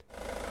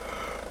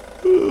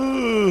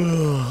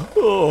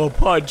Oh,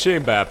 Pod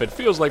Chambap, it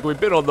feels like we've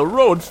been on the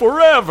road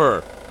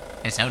forever.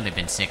 It's only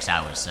been 6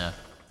 hours, sir.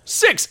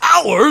 6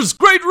 hours?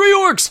 Great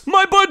reorks!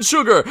 My blood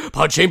sugar!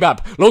 Pod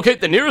Chambap,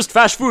 locate the nearest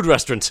fast food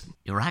restaurant.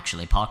 You're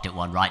actually parked at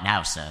one right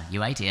now, sir.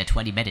 You ate here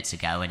 20 minutes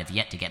ago and have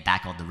yet to get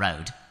back on the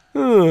road.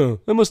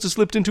 I must have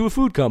slipped into a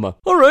food coma.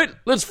 All right,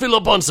 let's fill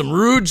up on some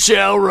rude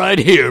chow right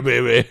here,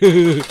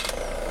 baby.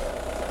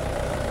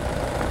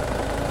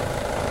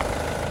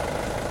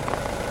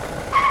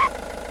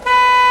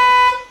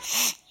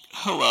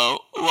 Hello,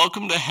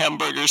 welcome to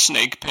Hamburger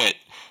Snake Pit.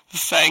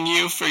 Thank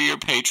you for your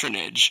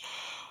patronage.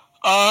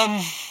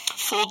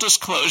 Full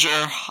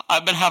disclosure,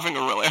 I've been having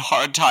a really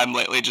hard time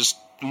lately just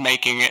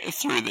making it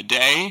through the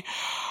day.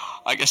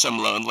 I guess I'm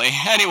lonely.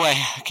 Anyway,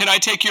 can I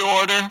take your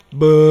order?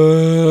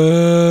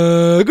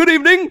 Good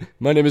evening.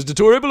 My name is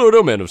Dottore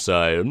Belluto, man of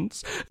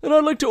science, and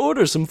I'd like to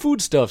order some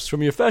foodstuffs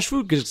from your fast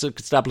food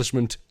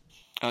establishment.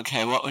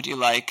 Okay, what would you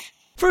like?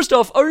 First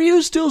off, are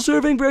you still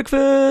serving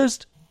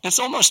breakfast? It's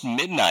almost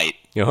midnight.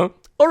 Uh-huh.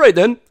 All right,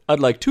 then. I'd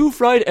like 2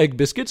 fried egg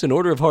biscuits, an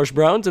order of hash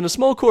browns, and a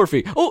small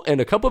Corfee. Oh,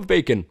 and a cup of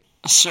bacon.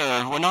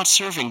 Sir, we're not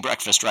serving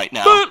breakfast right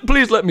now. But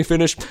please let me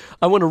finish.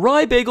 I want a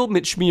rye bagel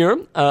mit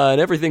schmear, an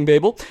everything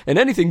babel, an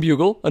anything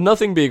bugle, a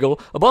nothing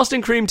beagle, a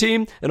Boston cream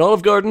tea, an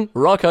Olive Garden, a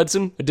Rock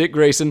Hudson, a Dick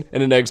Grayson,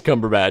 and an Eggs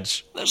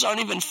Cumberbatch. Those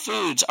aren't even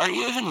foods. Are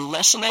you even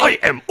listening? I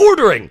am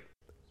ordering!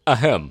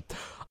 Ahem.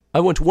 I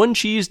want 1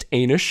 cheesed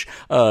Anish,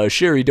 a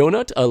sherry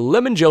donut, a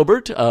lemon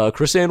gelbert, a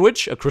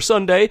croissantwich, a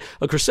croissante,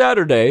 a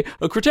croissaturday,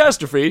 a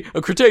catastrophe,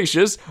 a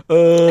cretaceous,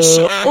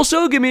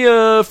 also give me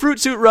a fruit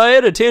suit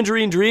riot, a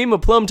tangerine dream, a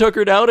plum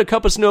tuckered out, a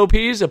cup of snow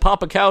peas, a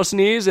papa cow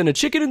sneeze, and a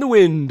chicken in the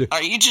wind.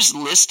 Are you just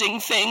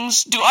listing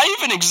things? Do I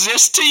even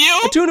exist to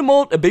you? A tuna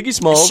malt, a Biggie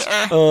Smalls,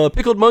 Sir. a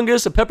pickled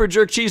mungus, a pepper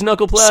jerk cheese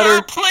knuckle platter,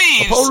 Sir,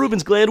 please! a Paul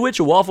Rubens Glandwich,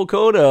 a waffle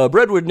cone, a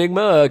Breadwood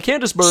Enigma, a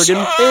Candace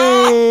Bergen,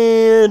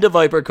 Sir. and a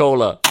Viper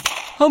Cola.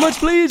 How much,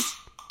 please?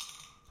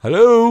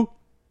 Hello?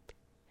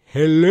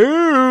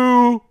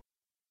 Hello?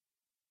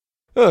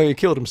 Oh, he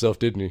killed himself,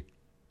 didn't he?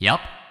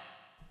 Yup.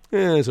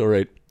 It's all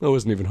right. I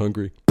wasn't even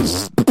hungry.